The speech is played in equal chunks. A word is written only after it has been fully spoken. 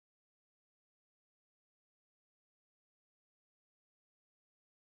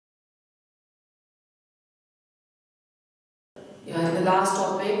In the last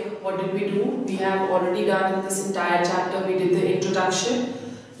topic, what did we do? We have already done in this entire chapter, we did the introduction.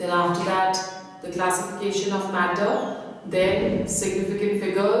 Then after that, the classification of matter. Then significant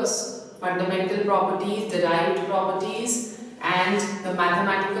figures, fundamental properties, derived properties, and the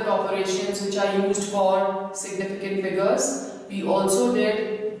mathematical operations which are used for significant figures. We also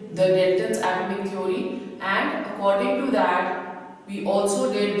did the Dalton's atomic theory, and according to that, we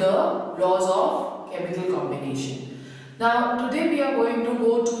also did the laws of chemical combination. Now, today we are going to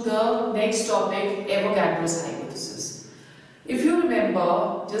go to the next topic, Avogadro's hypothesis. If you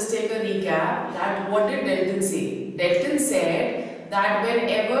remember, just take a recap that what did Dalton say? Dalton said that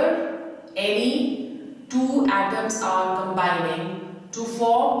whenever any two atoms are combining to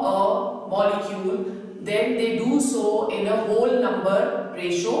form a molecule, then they do so in a whole number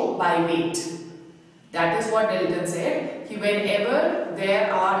ratio by weight. That is what Dalton said. Whenever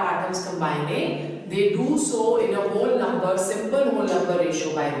there are atoms combining, they do so in a whole number, simple whole number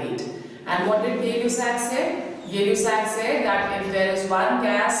ratio by weight. And what did Gay-Lussac say? Gay-Lussac said that if there is one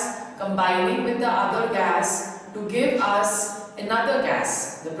gas combining with the other gas to give us another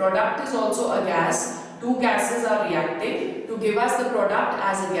gas, the product is also a gas, two gases are reacting to give us the product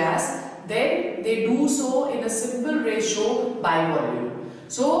as a gas, then they do so in a simple ratio by volume.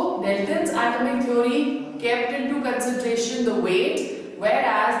 So Dalton's atomic theory kept into consideration the weight,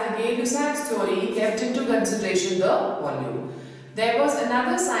 whereas the Gay-Lussac's theory kept into consideration the volume. There was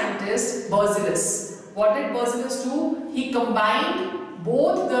another scientist, Berzelius. What did Berzelius do? He combined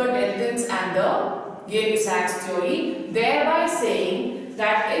both the Dalton's and the Gay-Lussac's theory, thereby saying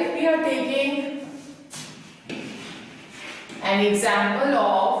that if we are taking an example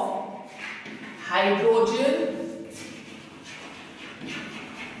of hydrogen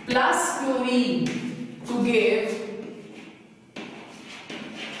plus chlorine to give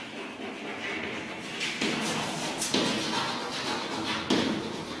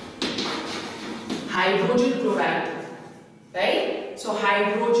hydrogen chloride, right? So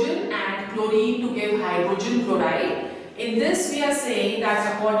hydrogen and chlorine to give hydrogen chloride. In this we are saying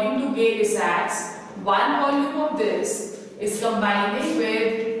that according to Gay-Lussac's, one volume of this is combining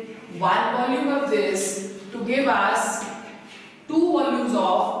with one volume of this to give us two volumes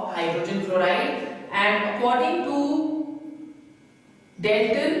of hydrogen chloride. And according to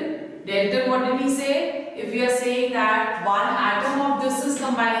Dalton, what did he say? If we are saying that one atom of this is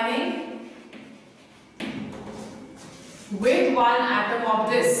combining with one atom of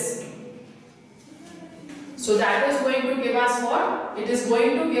this, so that is going to give us what? It is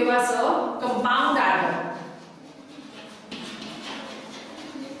going to give us a compound atom.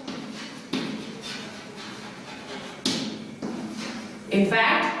 In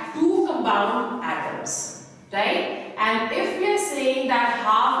fact, two compound atoms, right? And if we are saying that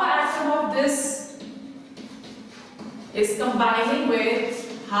half an atom of this is combining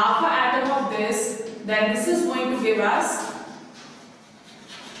with half an atom of this, then this is going to give us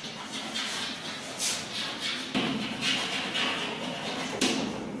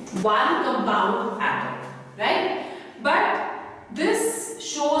one compound atom, right? But this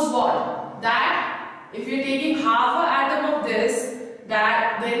shows what? That if you're taking half an atom of this,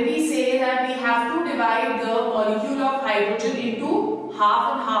 that then we say that we have to divide the molecule of hydrogen into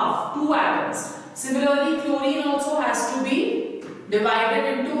half and half, two atoms. Similarly, chlorine also has to be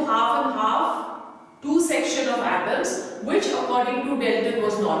divided into half and half, two sections of atoms, which according to Dalton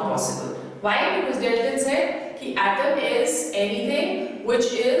was not possible. Why? Because Dalton said the atom is anything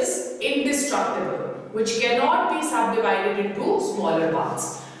which is indestructible, which cannot be subdivided into smaller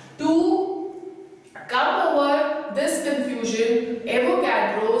parts. To come over this confusion,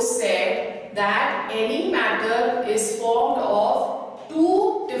 Avogadro said that any matter is formed of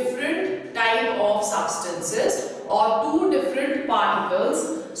two different type of substances or two different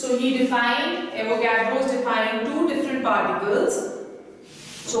particles. So he defined, Avogadro defined two different particles.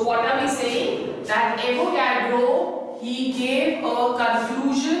 So what are we saying? That Avogadro, he gave a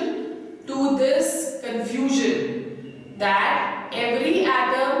conclusion to this confusion that every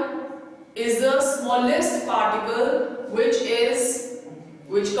atom is the smallest particle which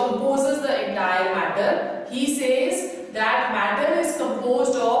composes the entire matter. He says that matter is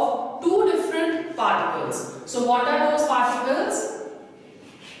composed of two different particles. So what are those particles?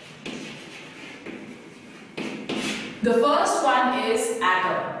 The first one is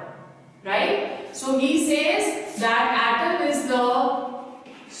atom, right? So he says that atom is the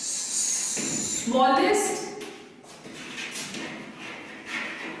smallest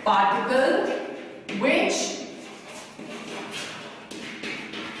particle which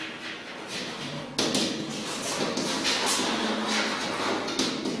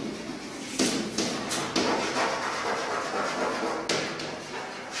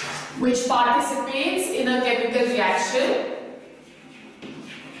which participates in a chemical reaction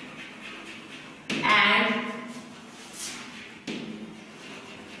and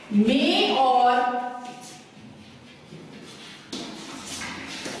may or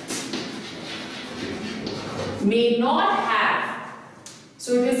may not have.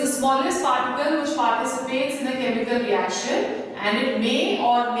 So it is the smallest particle which participates in a chemical reaction and it may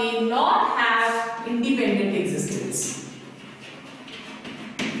or may not have independent existence.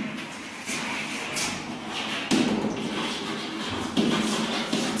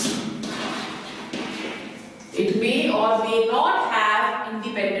 It may or may not have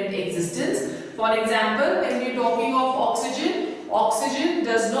independent existence. For example, when we are talking of oxygen, oxygen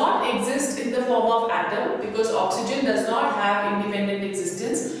does not exist in the form of atom because oxygen does not have independent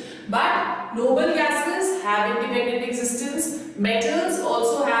existence. But noble gases have independent existence. Metals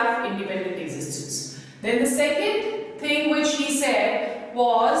also have independent existence. Then the second thing which he said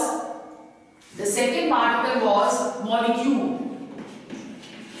was, the second particle was molecule.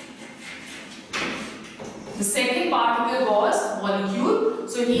 The second particle was molecule.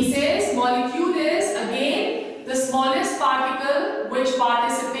 So he says molecule is again the smallest particle which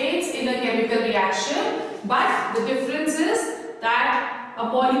participates in a chemical reaction, but the difference is that a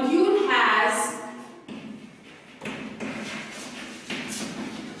molecule has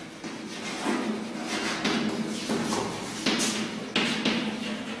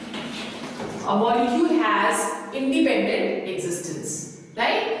independent existence,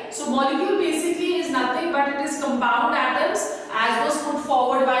 right? So molecule basically is nothing but it is compound atoms as was put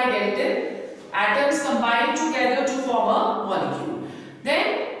forward by Dalton. Atoms combine together to form a molecule.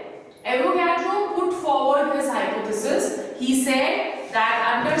 Then Avogadro put forward his hypothesis. He said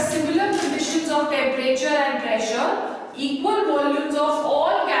that under similar conditions of temperature and pressure, equal volumes of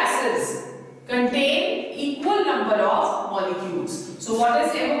all gases contain equal number of molecules. So what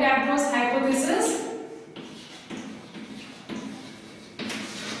is Avogadro's hypothesis?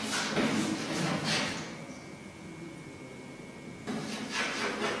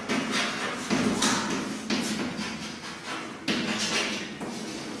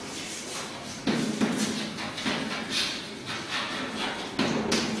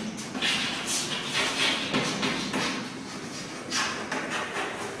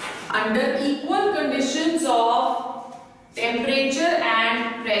 Under equal conditions of temperature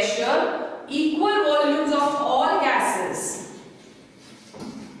and pressure, equal volumes of all gases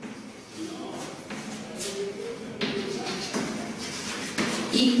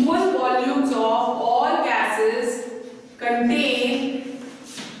contain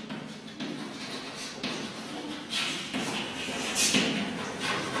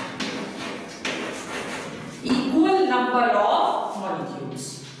equal number of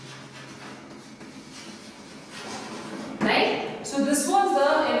molecules. Right? So this was the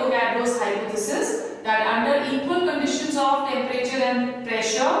Avogadro's hypothesis, that under equal conditions of temperature and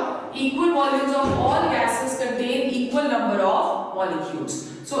pressure, equal volumes of all gases contain equal number of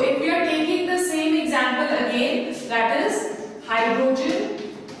molecules. So if we are taking the same example again, that is hydrogen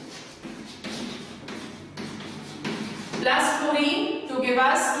plus chlorine to give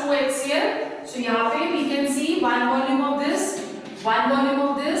us 2HCl. So here we can see one volume of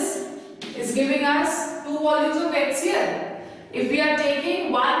this is giving us 2 volumes of HCl. If we are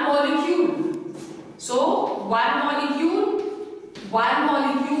taking one molecule, so one molecule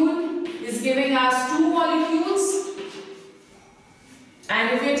is giving us 2 molecules.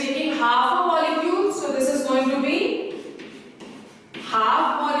 And if we are taking half a molecule, so this is going to be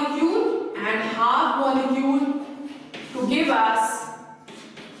half molecule and half molecule to give us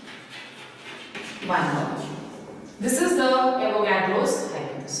 1 molecule. This is the Avogadro's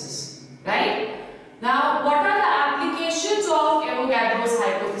hypothesis, right? Now, what are the applications of Avogadro's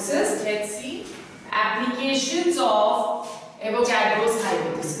hypothesis? Let's see. Applications of Avogadro's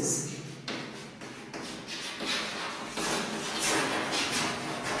hypothesis.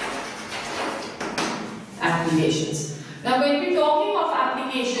 Applications. Now, when we're talking of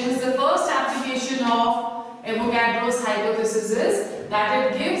applications, the first application of Avogadro's hypothesis is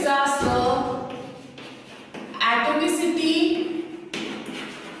that it gives us the atomicity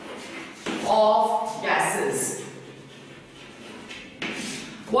of gases.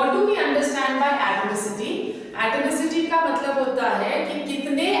 What do we understand by atomicity? Atomicity का मतलब होता है कि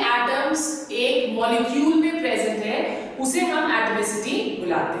कितने atoms एक molecule में present है, उसे हम atomicity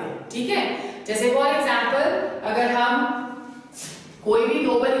बुलाते हैं, ठीक है? जैसे फॉर एग्जाम्पल अगर हम कोई भी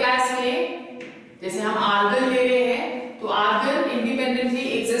नोबल गैस लें, जैसे हम आर्गन ले रहे हैं, तो आर्गन इंडिपेंडेंटली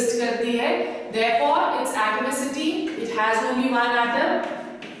एग्जिस्ट करती है, therefore its atomicity, it has only one atom,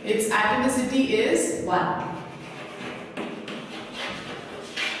 its atomicity is 1.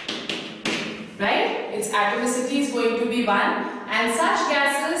 right? Its atomicity is going to be 1, and such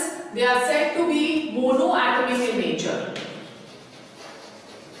gases, they are said to be monoatomic in nature.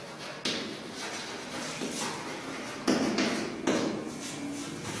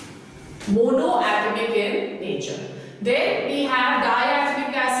 Monoatomic in nature. Then we have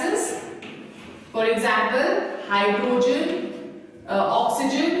diatomic gases. For example, hydrogen,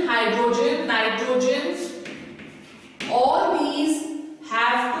 oxygen, hydrogen, nitrogen. All these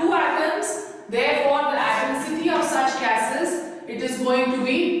have 2 atoms. Therefore, the atomicity of such gases, it is going to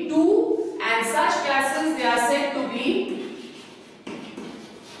be 2, and such gases, they are said to be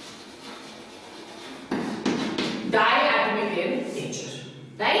diatomic in nature,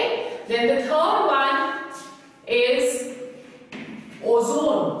 right? Then the third one is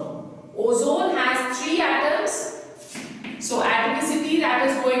ozone. Ozone has 3 atoms. So atomicity, that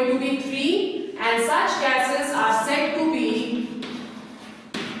is going to be 3, and such gases are said to be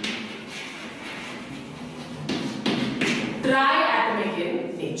triatomic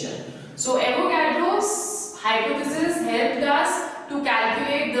in nature. So Avogadro's hypothesis helped us to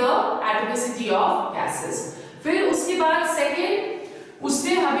calculate the atomicity of gases. फिर उसके बाद second,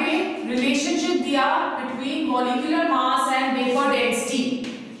 उसने हमें relationship दिया between molecular mass and vapour density.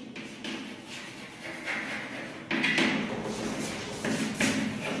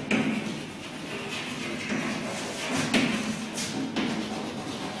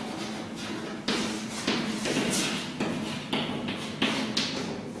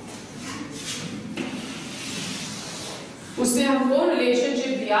 उसने हमको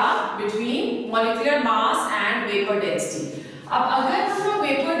relationship दिया between molecular mass and vapour density. अब अगर हम लोग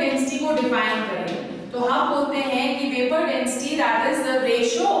वेपर डेंसिटी को डिफाइन करें तो हम बोलते हैं कि vapour density that is the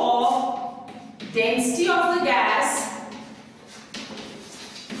ratio of density of the gas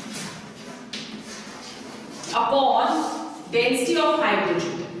upon density of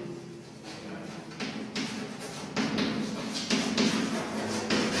hydrogen.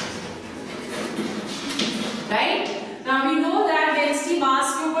 Right? Now we know that density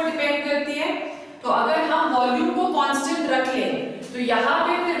mass के ऊपर डिपेंड करती है. तो अगर हम वॉल्यूम को कांस्टेंट रख लें तो यहाँ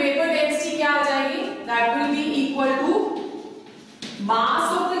पे फिर वेपर डेंसिटी क्या आ जाएगी? That will be equal to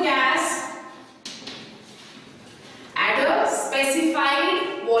mass of the gas at a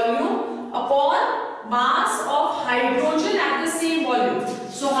specified volume upon mass of hydrogen at the same volume.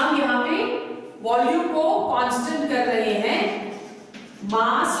 सो हम यहाँ पे वॉल्यूम को कांस्टेंट कर रहे हैं.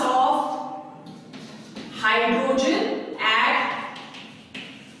 Mass of hydrogen eight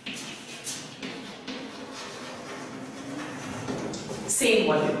same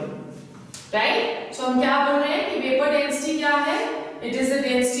volume, right? सो हम क्या बोल रहे हैं कि वेपर डेंसिटी क्या है? It is the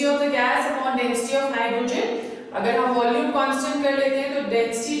density of the gas upon density of hydrogen. अगर हम वॉल्यूम कांस्टेंट कर लेते हैं तो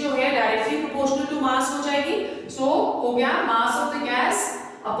डेंसिटी जो है डायरेक्टली प्रोपोर्शनल टू मास हो जाएगी. सो हो गया mass of the gas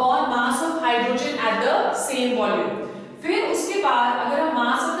upon mass of hydrogen at the same volume. फिर उसके बाद अगर हम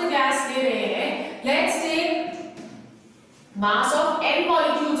मास ऑफ द गैस ले रहे हैं, let's take mass of n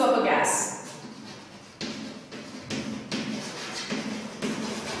molecules of a gas.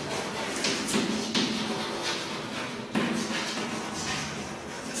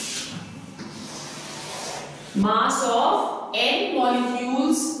 Mass of n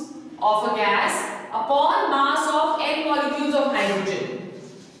molecules of a gas upon mass of n molecules of hydrogen.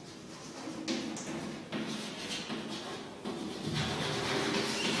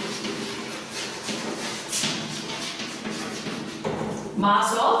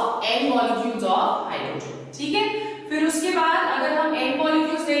 Mass of n molecules of hydrogen. ठीक है? फिर उसके बाद अगर हम n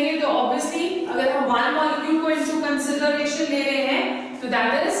molecules लेंगे तो obviously अगर हम 1 molecule को into consideration ले रहे हैं तो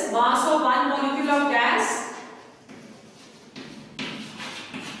that is mass of 1 molecule of gas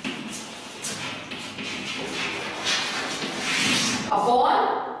upon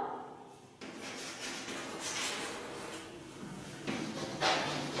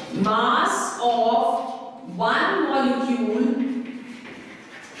mass of 1 molecule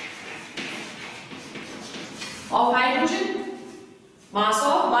of hydrogen. Mass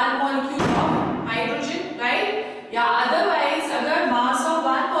of 1 molecule of hydrogen, right? या otherwise अगर mass of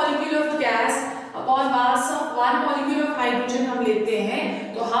 1 molecule of gas upon mass of 1 molecule of hydrogen हम लेते हैं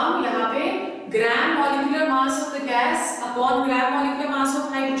तो हम यहाँ पे gram molecular mass of the gas upon gram molecular mass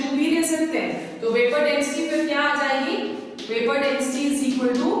of hydrogen भी ले सकते हैं. तो वेपर डेंसिटी फिर क्या आ जाएगी? Vapour density is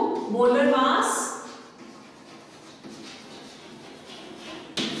equal to molar mass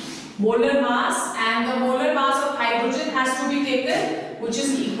and the molar mass of hydrogen has to be taken, which is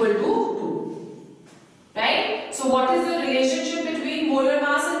equal to 2. Right? So what is the relationship between molar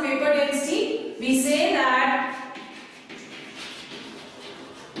mass and vapor density? We say that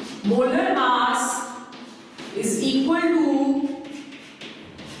molar mass is equal to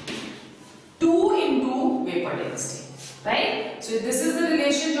 2 right. So this is the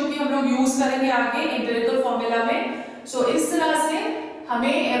relation जो कि हम लोग use करेंगे आगे empirical formula में। सो इस तरह से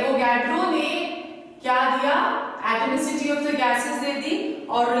हमें एवोगैड्रो ने क्या दिया, एटॉमिसिटी ऑफ द गैसेस दे दी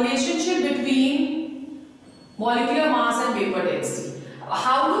और relationship between molecular mass and vapour density.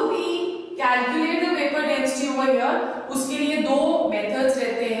 How do we calculate the vapour density over here, उसके लिए दो मेथड्स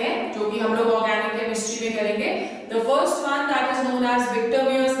रहते हैं जो कि हम लोग ऑर्गेनिक केमिस्ट्री में करेंगे। The first one that is known as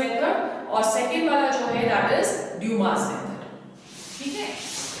Victor-wears method और सेकंड वाला जो है दैट इज ड्यूमास मेथड, ठीक है।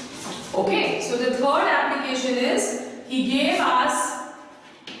 Okay, so the third application is he gave us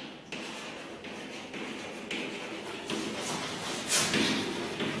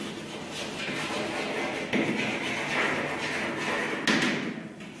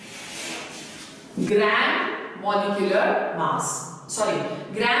gram molecular mass, sorry,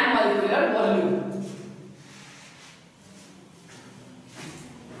 gram molecular volume.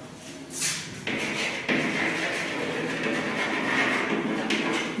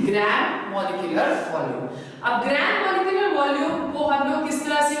 Gram molecular volume. अब gram molecular volume को हम लोग किस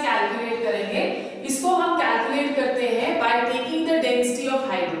तरह से कैलकुलेट करेंगे, इसको हम कैलकुलेट करते हैं by taking the density of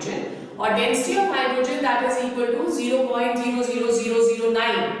hydrogen, और density of hydrogen that is equal to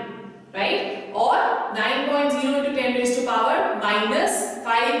 0.00009, right, और 9.0 into 10 raised to power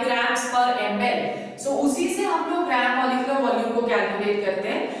 -5 grams per ml। सो उसी से हम लोग ग्राम मॉलिक्यूलर वॉल्यूम को कैलकुलेट करते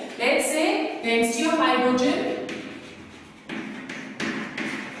हैं। Let's say density of hydrogen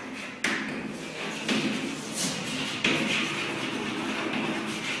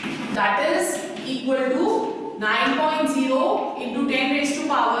that is equal to 9.0 into 10 raised to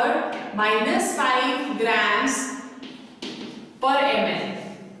power -5 grams per ml.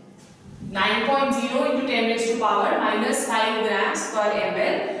 9.0 into 10 raised to power -5 grams per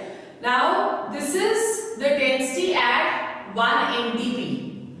ml. Now this is the density at 1 ntp,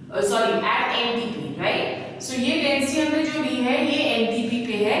 at ntp, right? So ये density हमने जो ली है ये ntp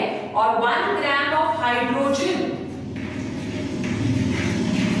पे है, और 1 gram of hydrogen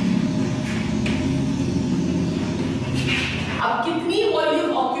अब कितनी वॉल्यूम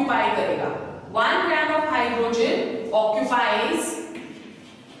ऑक्यूपाई करेगा। 1 gram of hydrogen occupies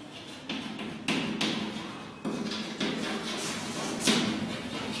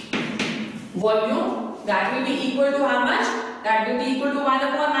volume that will be equal to how much, that will be equal to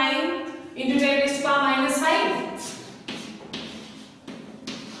 1/9 into 10 raised to power -5।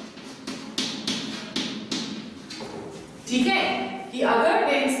 ठीक है, कि अगर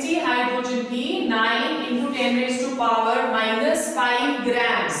डेंसिटी हाइड्रोजन की 9 into 10 raised to power -5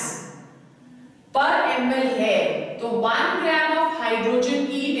 grams per ml है, तो 1 gram of hydrogen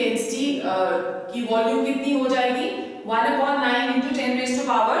की density की volume कितनी हो जाएगी, 1/9 into 10 raised to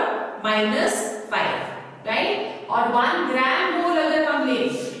power -5, right. और 1 ग्राम मोल अगर हम ले,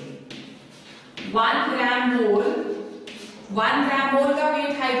 1 ग्राम मोल का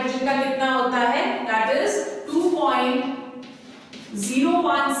वेट हाइड्रोजन का कितना होता है, दैट इज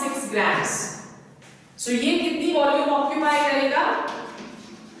 2.016 grams। सो ये कितनी वॉल्यूम ऑक्यूपाई करेगा,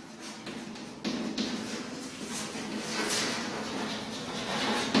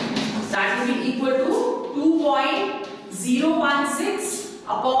 that will be equal to 2.016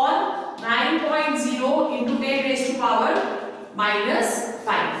 upon 9.0 into 10 raised to power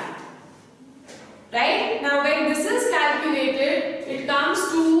 -5, right? Now when this is calculated it comes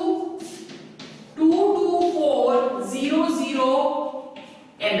to 22400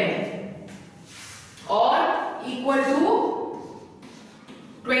 ml or equal to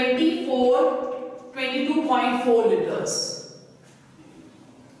 22.4 liters.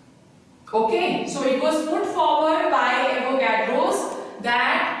 Okay, so it was put forward by Avogadro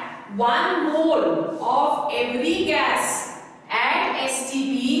that 1 mole of every gas at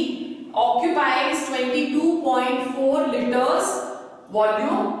STP occupies 22.4 liters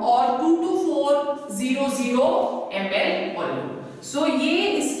volume और 22400 ml volume. सो ये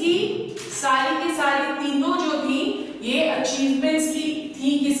इसकी सारी की सारी तीनों जो थी ये अचीवमेंट्स की थी,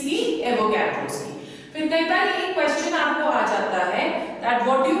 किसकी, एवोगैड्रोस की। फिर कई बार एक क्वेश्चन आपको आ जाता है that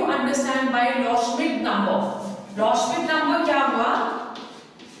what do you understand by law Schmidt number. Law Schmidt number क्या हुआ,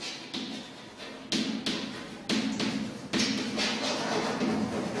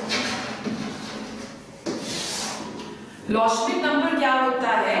 लॉ श्मिट नंबर क्या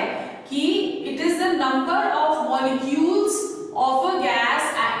होता है कि it is the number of molecules of a gas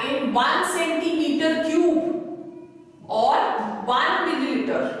in 1 centimeter cube or 1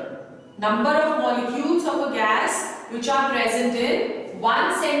 milliliter. Number of molecules of a gas which are present in 1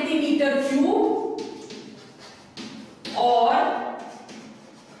 centimeter cube or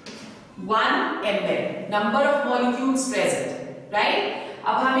 1 ml. Number of molecules present, right?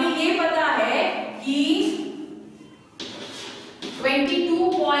 अब हमें ये पता है कि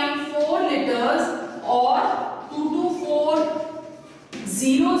 22.4 liters और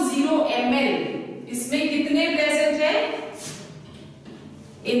 22400 ml, इसमें कितने present है?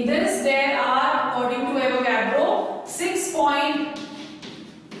 In this there are, according to Avogadro,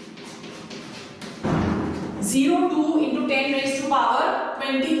 6.02 into 10 raised to power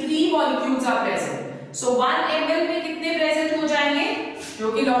 23 molecules are present. So 1 ml में कितने प्रेजेंट हो जाएंगे,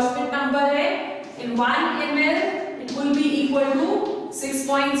 जो कि लॉस्पेट नंबर है? In 1 ml it will be equal to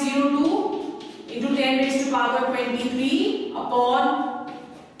 6.02 into 10 raised to power 23 upon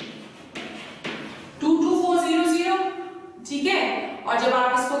 22400. ठीक है, और जब आप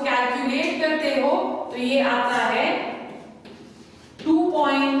इसको कैलकुलेट करते हो तो ये आता है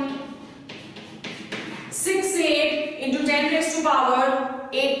 2.68 into 10 raised to power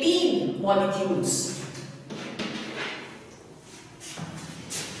 18 molecules.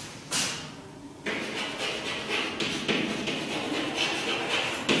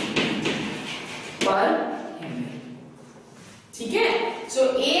 ठीक है, सो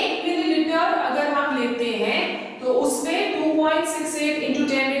 1 मिलीलीटर अगर हम लेते हैं तो उसमें 2.68 into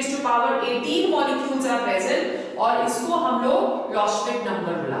 10 raised to power 18 molecules are present, और इसको हम लोग लॉस्पेट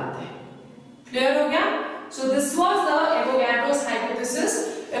नंबर बुलाते हैं। क्लियर हो गया? So this was the Avogadro's hypothesis.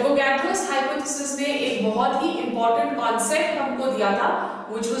 Avogadro's hypothesis में एक बहुत ही इंपॉर्टेंट कॉन्सेप्ट हमको दिया था,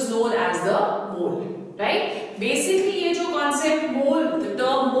 which was known as the mole, right? Basically ये जो concept mole, the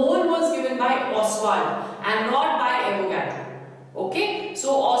term mole was given by Oswald and not bye Avogadro. Okay, so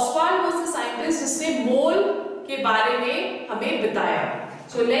Oswald was the scientist जिसने मोल के बारे में हमें बताया।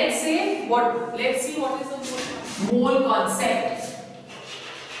 So let's see what is the mole concept.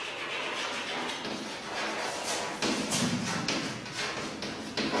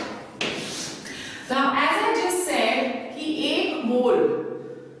 Now as I just said कि एक मोल,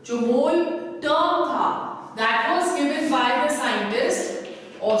 जो मोल term था, that was given by the scientist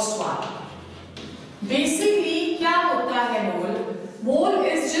Oswald. Basically क्या होता है मोल? मोल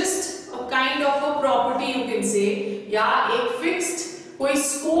is just a kind of a property you can say, या एक fixed कोई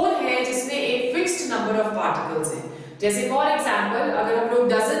स्कोर है जिसमें एक फिक्स्ड नंबर ऑफ पार्टिकल्स है। जैसे फॉर एग्जांपल अगर हम लोग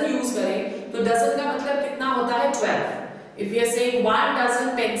डजन यूज करें तो डजन का मतलब कितना होता है? 12. If we are saying 1 dozen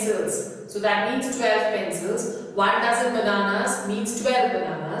pencils, so that means 12 pencils. 1 dozen bananas means 12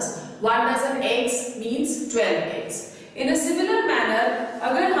 bananas. 1 dozen eggs means 12 eggs. In a similar manner,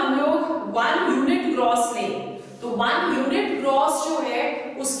 अगर हम लोग 1 unit gross लें, तो 1 unit gross जो है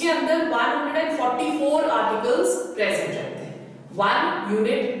उसके अंदर 144 articles present रहते हैं। 1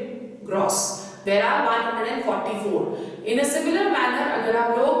 unit gross, there are 144. In a similar manner, अगर हम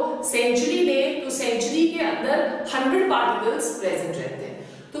लोग सेंचुरी लें, तो सेंचुरी के अंदर 100 particles present रहते हैं।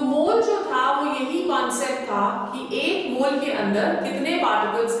 तो मोल जो था वो यही कॉन्सेप्ट था कि एक मोल के अंदर कितने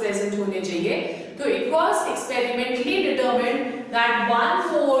पार्टिकल्स प्रेजेंट होने चाहिए। तो it was experimentally determined that 1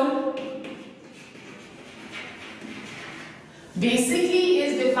 mole basically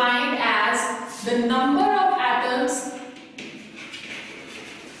is defined as the number of atoms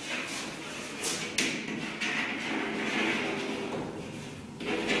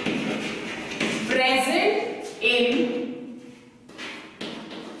present in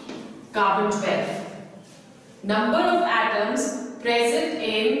carbon 12. Number of atoms present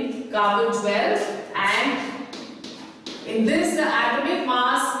in carbon 12, and in this the atomic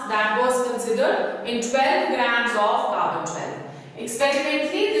mass that was considered in 12 grams of carbon 12.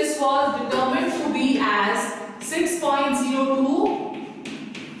 Experimentally this was determined to be as 6.02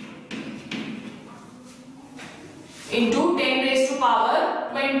 into 10 raised to power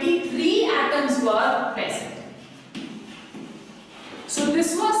 23 atoms were present. So this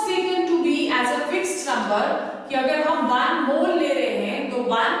was taken to be as a fixed number कि अगर हम 1 मोल ले रहे हैं तो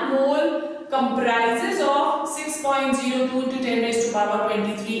 1 मोल comprises of 6.02 into 10 raised to power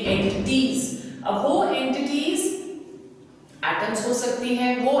 23 entities. अब वो entities atoms हो सकती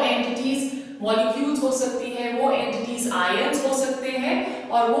हैं, वो entities molecules हो सकती हैं, वो entities ions हो सकते हैं,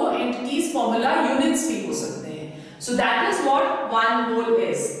 और वो entities formula units भी हो सकते हैं। So that is what 1 mole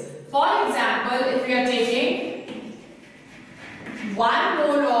is. For example, if we are taking 1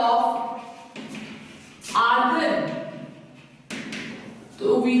 mole of argon, so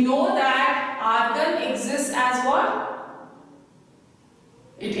we know that argon exists as what?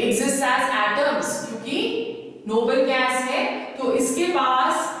 It exists as atoms, क्योंकि नोबल गैस है, तो इसके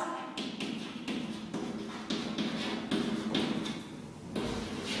पास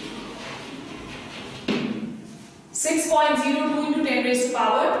 6.02 into 10 raised to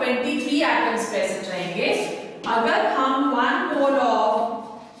power 23 atoms present रहेंगे। अगर हम 1 mole of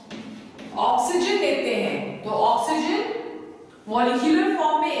oxygen लेते हैं तो ऑक्सीजन मॉलिक्यूलर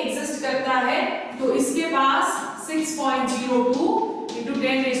फॉर्म में एग्जिस्ट करता है, तो इसके पास 6.02 into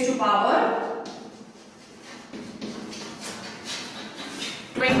 10 raised to power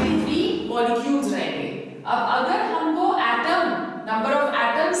 23 molecules रहेंगे। अब अगर हमको atom number of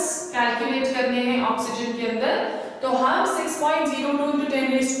atoms calculate करने हैं ऑक्सीजन के अंदर, तो हम 6.02 into 10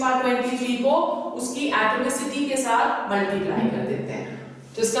 raised to power 23 को उसकी एटॉमिसिटी के साथ मल्टीप्लाई कर देते हैं।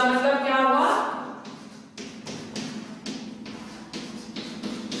 तो इसका मतलब क्या हुआ,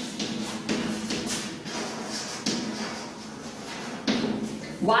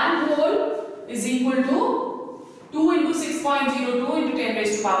 one mole is equal to 2 into 6.02 into 10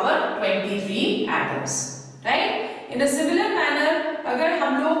 raised to power 23 atoms, right? In a similar manner, अगर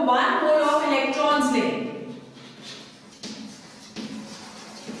हम लोग 1 mole of electrons लें,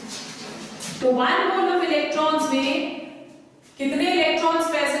 तो 1 mole of electrons में कितने इलेक्ट्रॉन्स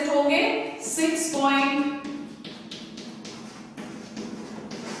प्रेजेंट होंगे?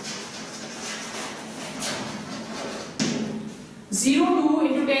 6.02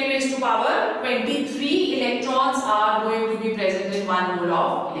 into 10 raised to power 23 electrons are going to be present in 1 mole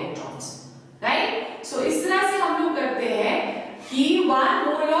of electrons, right? So इस तरह से हम लोग करते हैं कि 1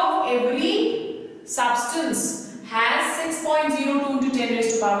 mole of every substance has 6.02 into 10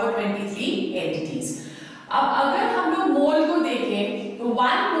 raised to power 23 entities. अब अगर हम लोग मोल को देखें तो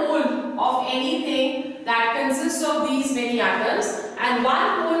 1 mole of anything that consists of these many atoms and 1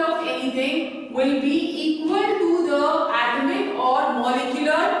 mole of anything will be equal to the atomic or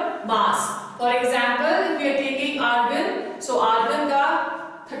molecular mass. For example, if we are taking argon, so argon का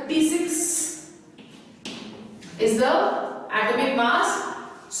 36 is the atomic mass.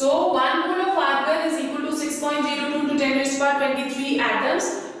 So 1 mole of argon is equal to 6.02 into 10 raised to power 23 atoms.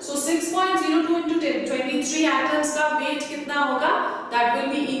 So 6.02 into 23 atoms का weight कितना होगा? That will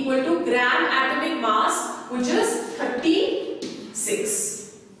be equal to gram atomic mass, which is 36.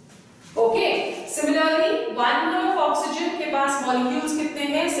 Okay. Similarly, 1 mole of oxygen के पास molecules कितने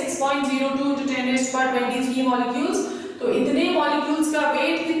हैं? 6.02 into 10 raised to power 23 molecules. तो इतने molecules का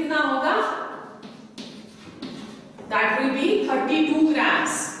weight कितना होगा? That will be 32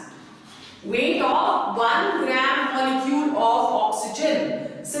 grams. Weight of 1 gram molecule of oxygen.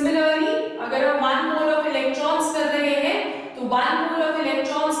 Similarly, अगर हम 1 mole of electrons कर रहे हैं, तो 1 mole of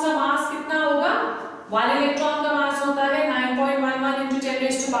electrons का mass कितना होगा? 1 electron का mass होता है 9.11 into 10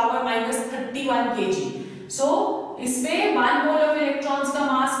 raised to power minus 31 kg. So इसमें 1 mole of electrons का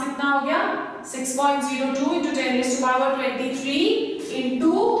mass कितना हो गया? 6.02 into 10 raised to power 23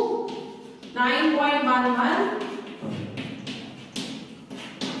 into 9.11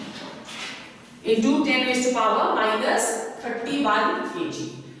 into 10 raised to power minus 31 kg.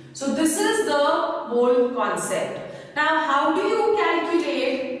 So this is the mole concept. Now how do you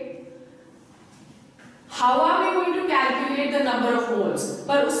calculate? How are we going to calculate the number of moles?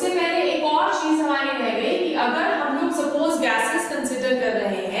 पर उससे पहले एक और चीज हमारी रह गई कि अगर हम लोग suppose gases consider कर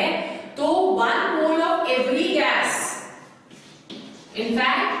रहे हैं, तो 1 mole of every gas, in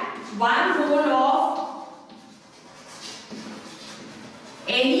fact 1 mole of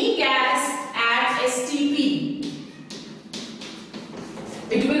any gas at STP,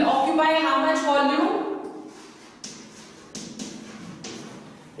 it will occupy how much volume?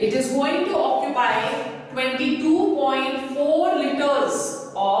 It is going to occupy 22.4 liters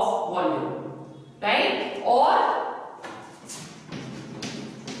of volume, right? Or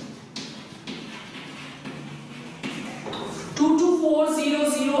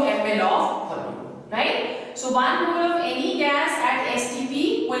 22400 ml of volume, right? So 1 mole of any gas at STP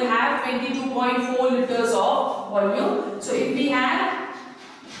will have 22.4 liters of volume. So if we have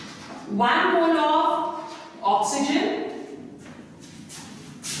 1 mole of oxygen,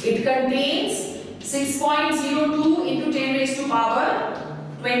 it contains 6.02 into 10 raised to power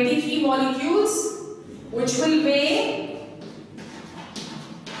 23 molecules, which will weigh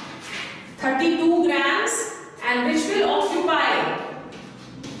 32 grams and which will occupy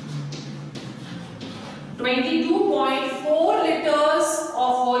 22.4 liters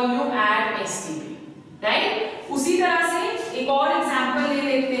of volume at STP, right? उसी तरह से एक और example ले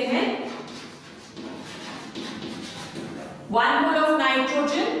लेते हैं। 1 mole of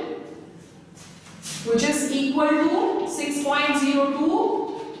nitrogen, which is equal to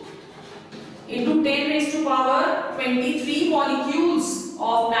 6.02 into 10 raised to power 23 molecules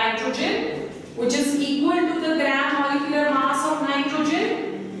of nitrogen, which is equal to the gram molecular mass of nitrogen,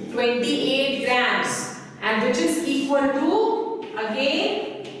 28 grams, and which is equal to again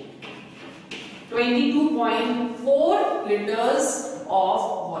 22.4 liters of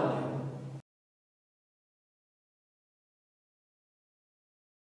volume.